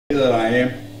Det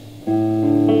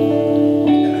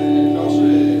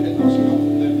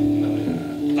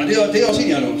er også en,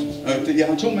 jeg har lånt. Jeg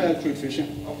har 2 med Creed Fisher.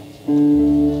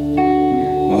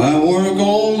 I work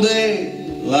all day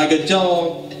like a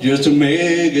dog just to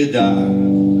make a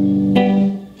dime.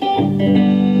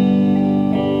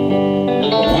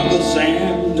 Uncle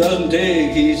Sam doesn't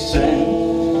take his sand.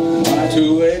 My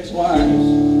 2 ex-wives.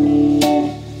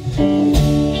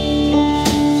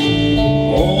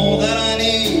 All that I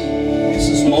need is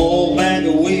a small bag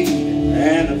of weed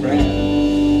and a friend.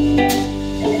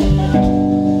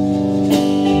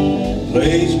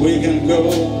 Place we can go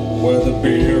where the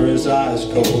beer is ice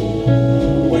cold.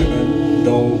 Women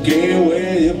don't care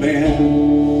where you've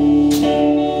been.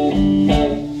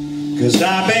 'Cause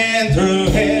I've been through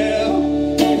hell,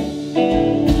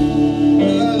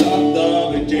 locked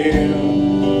up in jail,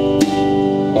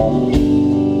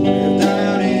 lived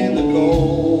down in the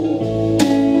cold.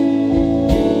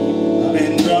 I've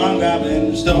been drunk, I've been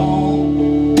stoned,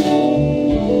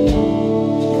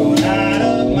 going out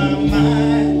of my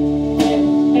mind.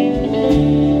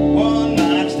 One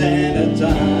night stand at a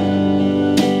time.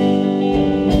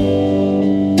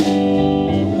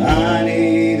 I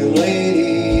need a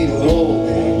lady to hold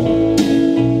me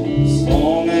as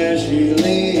long as she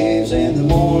leaves in the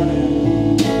morning.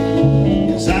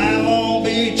 'Cause I won't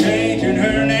be changing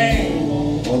her name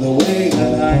or the way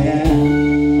that I am.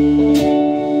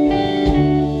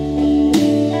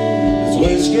 This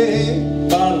whiskey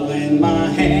bottle in my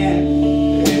hand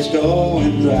is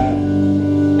going dry.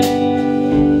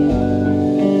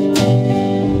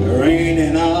 There ain't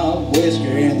enough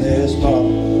whiskey in this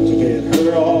bottle to get her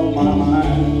off my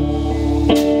mind.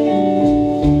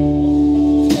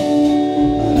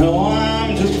 I know I'm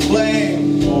to blame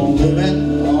for living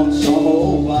on some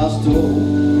old bus stool.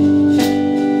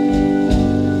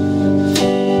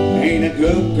 Ain't a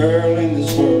good girl in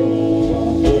this world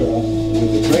gonna put up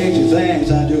with the crazy things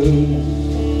I do.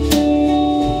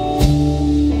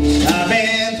 I've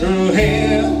been through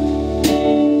hell,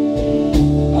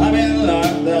 I've been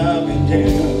locked up in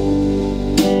jail,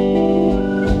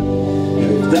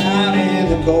 lived out in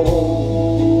the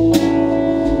cold.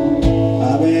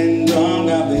 I've been drunk,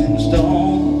 I've been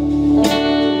stoned,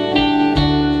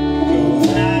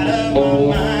 going out of my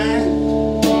mind.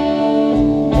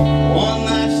 One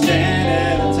night stand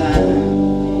at a time.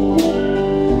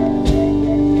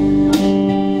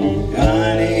 I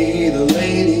need a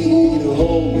lady to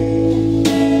hold me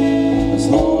as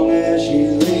long as she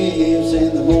leaves in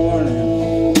the morning.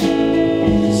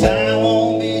 'Cause I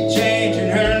won't be changing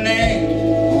her name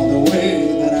or the way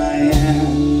that I am.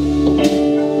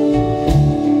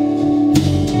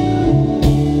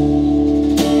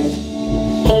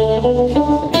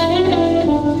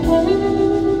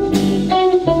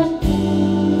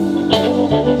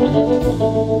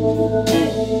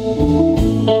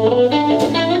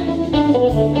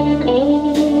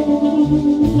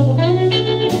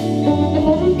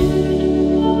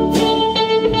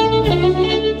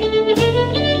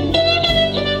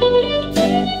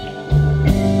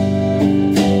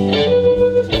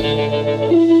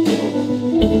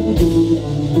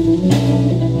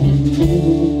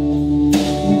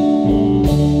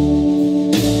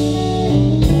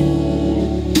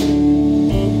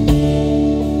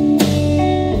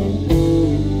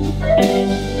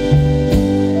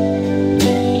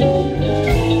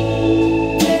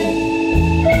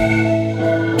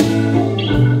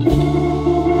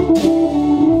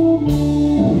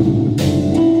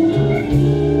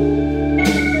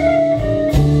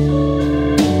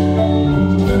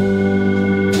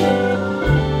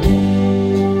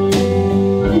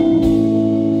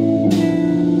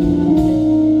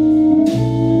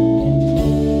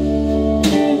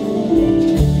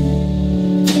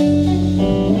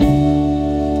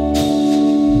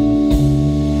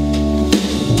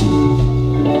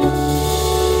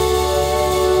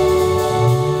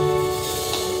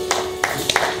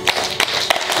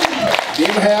 Det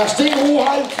er Sten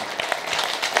Roerholt.